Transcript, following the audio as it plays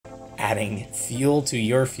adding fuel to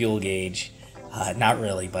your fuel gauge. Not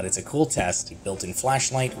really, but it's a cool test. Built-in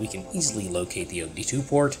flashlight, we can easily locate the OBD2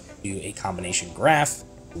 port, do a combination graph.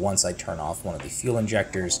 Once I turn off one of the fuel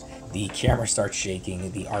injectors, the camera starts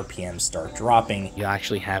shaking, the RPMs start dropping. You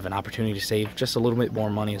actually have an opportunity to save just a little bit more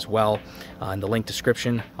money as well. In the link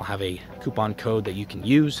description, I'll have a coupon code that you can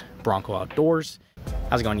use, Bronco Outdoors.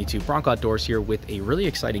 How's it going, YouTube? Bronco Outdoors here with a really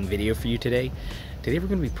exciting video for you today. Today we're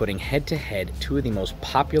going to be putting head-to-head two of the most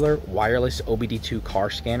popular wireless OBD2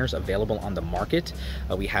 car scanners available on the market.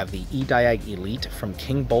 We have the EDIAG Elite from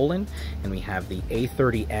KINGBOLEN, and we have the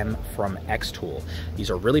A30M from XTOOL.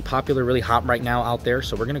 These are really popular, really hot right now out there,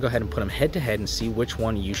 so we're going to go ahead and put them head-to-head and see which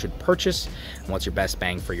one you should purchase and what's your best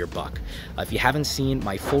bang for your buck. If you haven't seen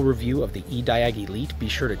my full review of the EDIAG Elite, be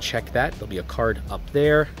sure to check that. There'll be a card up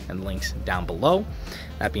there and links down below.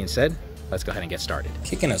 That being said, let's go ahead and get started.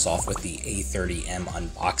 Kicking us off with the A30M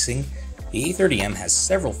unboxing. The A30M has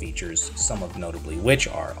several features, some of notably which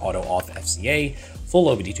are Auto Auth FCA,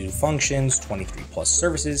 full OBD2 functions, 23 plus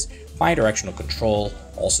services, bidirectional control,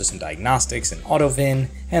 all system diagnostics and AutoVIN,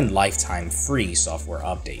 and lifetime free software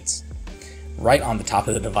updates. Right on the top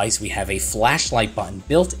of the device, we have a flashlight button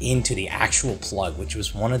built into the actual plug, which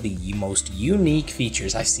was one of the most unique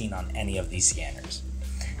features I've seen on any of these scanners.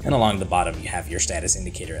 And along the bottom, you have your status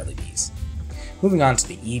indicator LEDs. Moving on to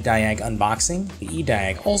the EDIAG unboxing, the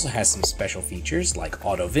EDIAG also has some special features like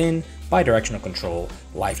AutoVIN, bidirectional control,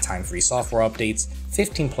 lifetime free software updates,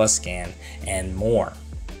 15 plus scan, and more.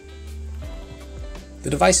 The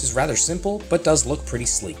device is rather simple, but does look pretty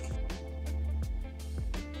sleek.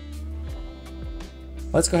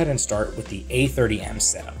 Let's go ahead and start with the A30M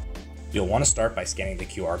setup. You'll want to start by scanning the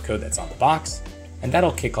QR code that's on the box, and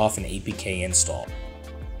that'll kick off an APK install.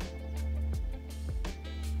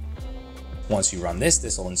 Once you run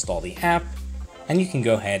this will install the app, and you can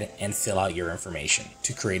go ahead and fill out your information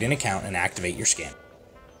to create an account and activate your scanner.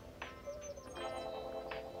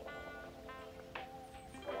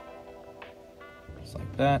 Just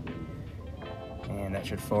like that. And that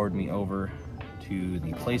should forward me over to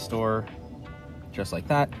the Play Store, just like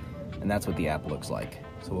that. And that's what the app looks like.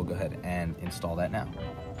 So we'll go ahead and install that now.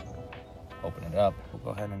 Open it up, we'll go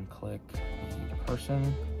ahead and click the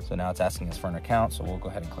person. So now it's asking us for an account, so we'll go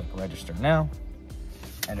ahead and click register now.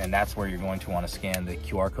 And then that's where you're going to want to scan the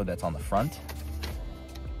QR code that's on the front.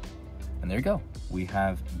 And there you go. We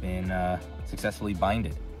have been successfully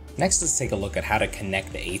binded. Next, let's take a look at how to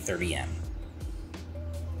connect the A30M.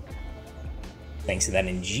 Thanks to that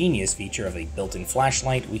ingenious feature of a built-in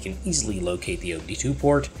flashlight, we can easily locate the OBD2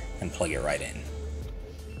 port and plug it right in.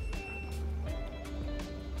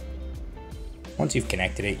 Once you've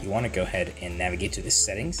connected it, you want to go ahead and navigate to the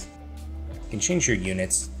settings. You can change your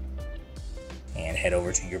units and head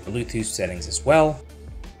over to your Bluetooth settings as well.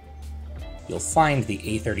 You'll find the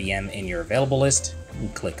A30M in your available list. You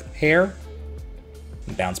click pair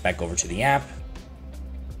and bounce back over to the app.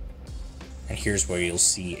 And here's where you'll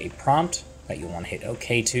see a prompt that you'll want to hit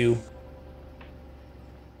OK to.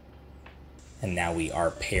 And now we are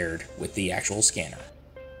paired with the actual scanner.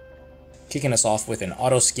 Kicking us off with an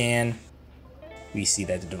auto scan. We see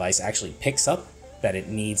that the device actually picks up that it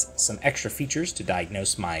needs some extra features to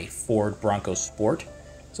diagnose my Ford Bronco Sport.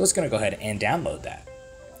 So it's going to go ahead and download that.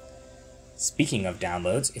 Speaking of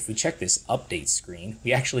downloads, if we check this update screen,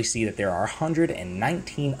 we actually see that there are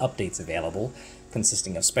 119 updates available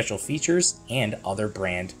consisting of special features and other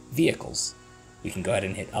brand vehicles. We can go ahead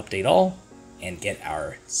and hit update all and get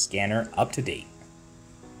our scanner up to date.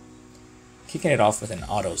 Kicking it off with an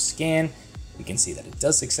auto scan, we can see that it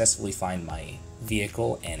does successfully find my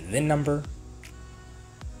vehicle and VIN number.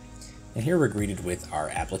 And here we're greeted with our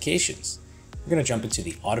applications. We're going to jump into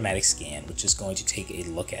the automatic scan, which is going to take a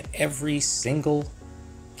look at every single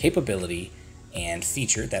capability and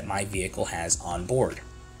feature that my vehicle has on board,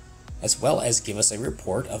 as well as give us a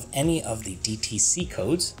report of any of the DTC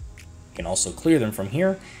codes. You can also clear them from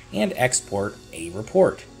here and export a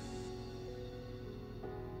report.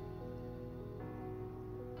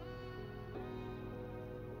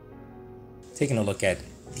 Taking a look at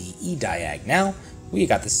the EDIAG now, we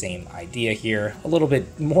got the same idea here, a little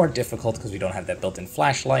bit more difficult because we don't have that built-in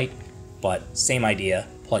flashlight, but same idea,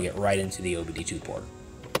 plug it right into the OBD2 port.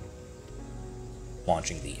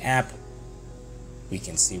 Launching the app, we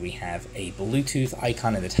can see we have a Bluetooth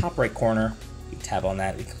icon in the top right corner. We tap on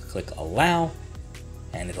that, we click allow,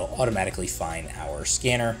 and it'll automatically find our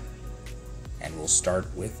scanner, and we'll start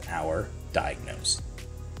with our diagnose.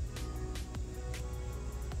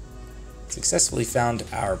 Successfully found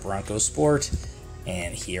our Bronco Sport,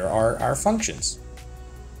 and here are our functions.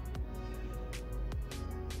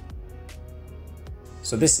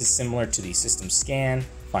 So this is similar to the system scan,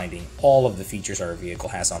 finding all of the features our vehicle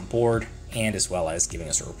has on board, and as well as giving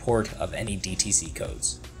us a report of any DTC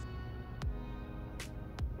codes.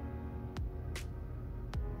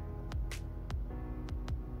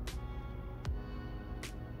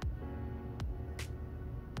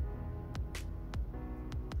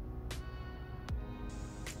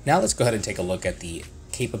 Now let's go ahead and take a look at the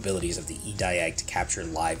capabilities of the EDIAG to capture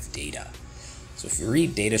live data. So if you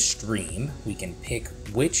read data stream, we can pick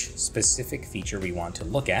which specific feature we want to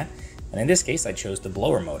look at, and in this case I chose the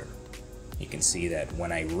blower motor. You can see that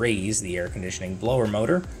when I raise the air conditioning blower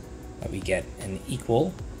motor, we get an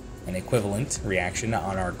equivalent reaction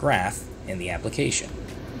on our graph in the application.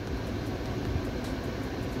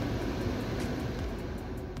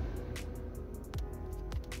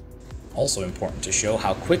 Also important to show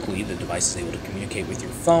how quickly the device is able to communicate with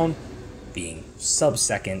your phone, being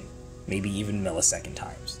sub-second, maybe even millisecond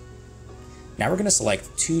times. Now we're going to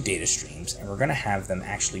select two data streams and we're going to have them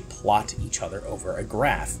actually plot each other over a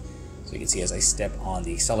graph. So you can see as I step on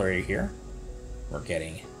the accelerator here, we're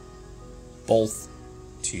getting both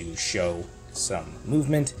to show some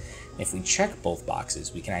movement. If we check both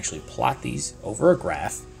boxes, we can actually plot these over a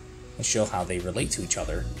graph and show how they relate to each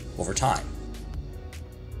other over time.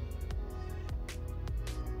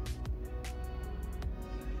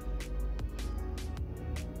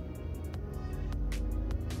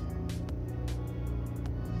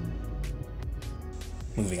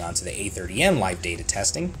 Moving on to the A30M live data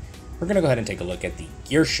testing, we're going to go ahead and take a look at the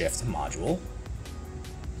gear shift module.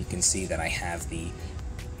 You can see that I have the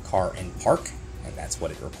car in park, and that's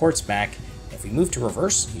what it reports back. If we move to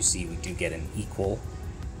reverse, you see we do get an equal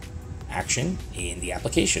action in the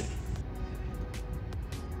application.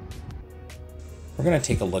 We're going to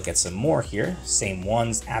take a look at some more here. Same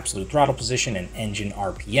ones, absolute throttle position and engine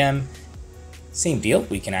RPM. Same deal,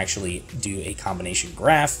 we can actually do a combination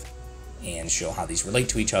graph and show how these relate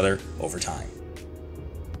to each other over time.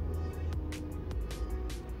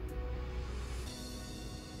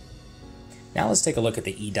 Now let's take a look at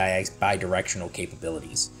the EDIAG's bidirectional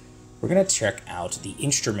capabilities. We're going to check out the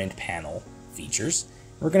instrument panel features.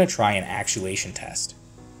 We're going to try an actuation test.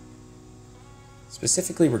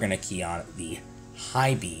 Specifically, we're going to key on the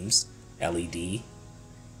high beams LED.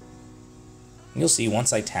 You'll see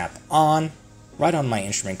once I tap on, right on my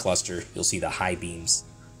instrument cluster, you'll see the high beams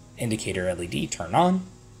indicator LED turn on,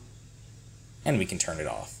 and we can turn it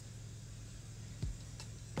off.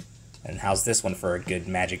 And how's this one for a good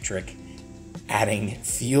magic trick? Adding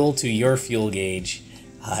fuel to your fuel gauge.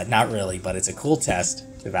 Not really, but it's a cool test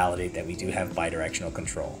to validate that we do have bidirectional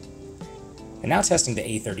control. And now testing the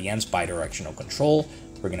A30M's bidirectional control,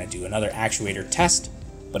 we're going to do another actuator test,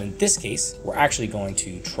 but in this case, we're actually going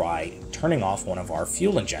to try turning off one of our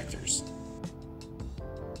fuel injectors.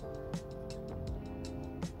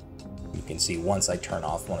 You can see once I turn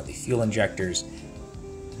off one of the fuel injectors,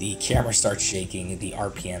 the camera starts shaking, the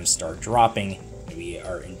RPMs start dropping, and we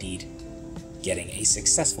are indeed getting a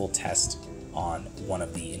successful test on one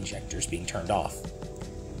of the injectors being turned off.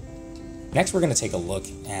 Next, we're going to take a look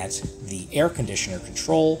at the air conditioner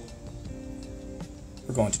control.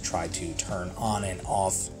 We're going to try to turn on and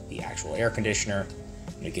off the actual air conditioner.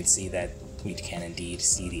 And you can see that we can indeed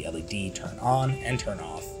see the LED turn on and turn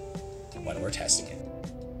off when we're testing it.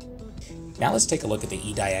 Now let's take a look at the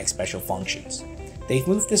EDIAG special functions. They've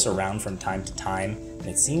moved this around from time to time, and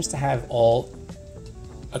it seems to have all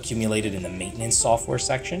accumulated in the maintenance software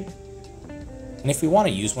section. And if we want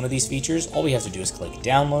to use one of these features, all we have to do is click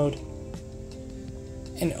download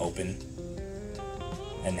and open,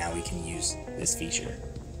 and now we can use this feature.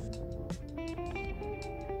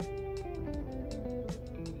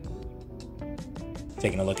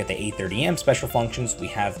 Taking a look at the A30M special functions, we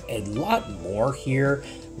have a lot more here,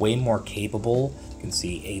 way more capable. You can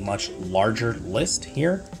see a much larger list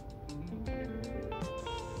here.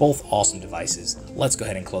 Both awesome devices. Let's go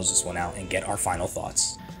ahead and close this one out and get our final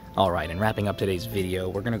thoughts. Alright, and wrapping up today's video,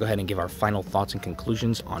 we're going to go ahead and give our final thoughts and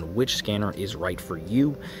conclusions on which scanner is right for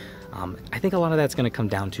you. I think a lot of that's going to come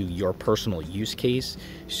down to your personal use case.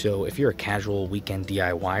 So if you're a casual weekend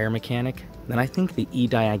DIYer mechanic, then I think the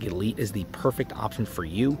EDIAG Elite is the perfect option for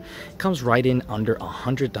you. It comes right in under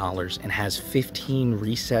 $100 and has 15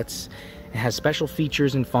 resets. It has special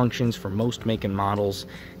features and functions for most make and models.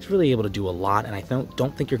 It's really able to do a lot, and I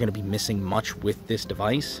don't think you're going to be missing much with this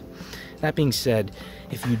device. That being said,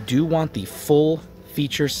 if you do want the full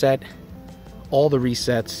feature set, all the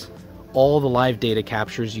resets, all the live data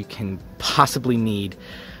captures you can possibly need,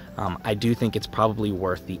 I do think it's probably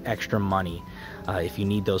worth the extra money if you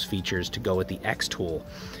need those features to go with the XTOOL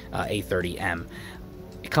A30M.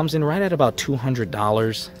 It comes in right at about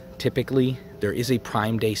 $200 typically. There is a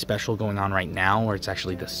Prime Day special going on right now where it's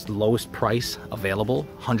actually the lowest price available,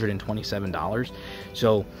 $127.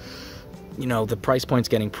 So, you know, the price point's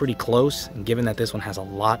getting pretty close, and given that this one has a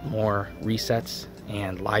lot more resets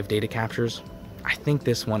and live data captures, I think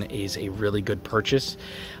this one is a really good purchase.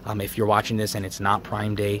 If you're watching this and it's not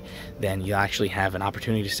Prime Day, then you actually have an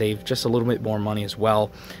opportunity to save just a little bit more money as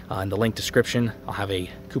well. In the link description, I'll have a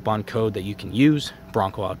coupon code that you can use,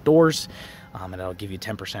 Bronco Outdoors, and that'll give you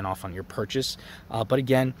 10% off on your purchase. But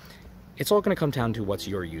again, it's all going to come down to what's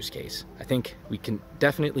your use case. I think we can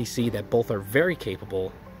definitely see that both are very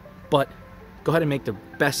capable, but go ahead and make the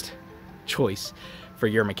best choice for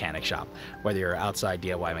your mechanic shop, whether you're an outside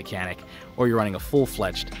DIY mechanic or you're running a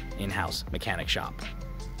full-fledged in-house mechanic shop.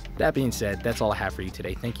 That being said, that's all I have for you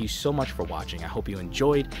today. Thank you so much for watching. I hope you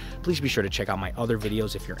enjoyed. Please be sure to check out my other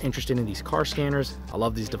videos if you're interested in these car scanners. I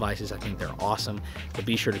love these devices. I think they're awesome. So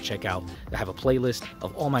be sure to check out. I have a playlist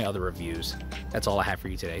of all my other reviews. That's all I have for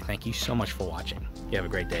you today. Thank you so much for watching. You have a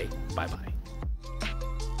great day. Bye-bye.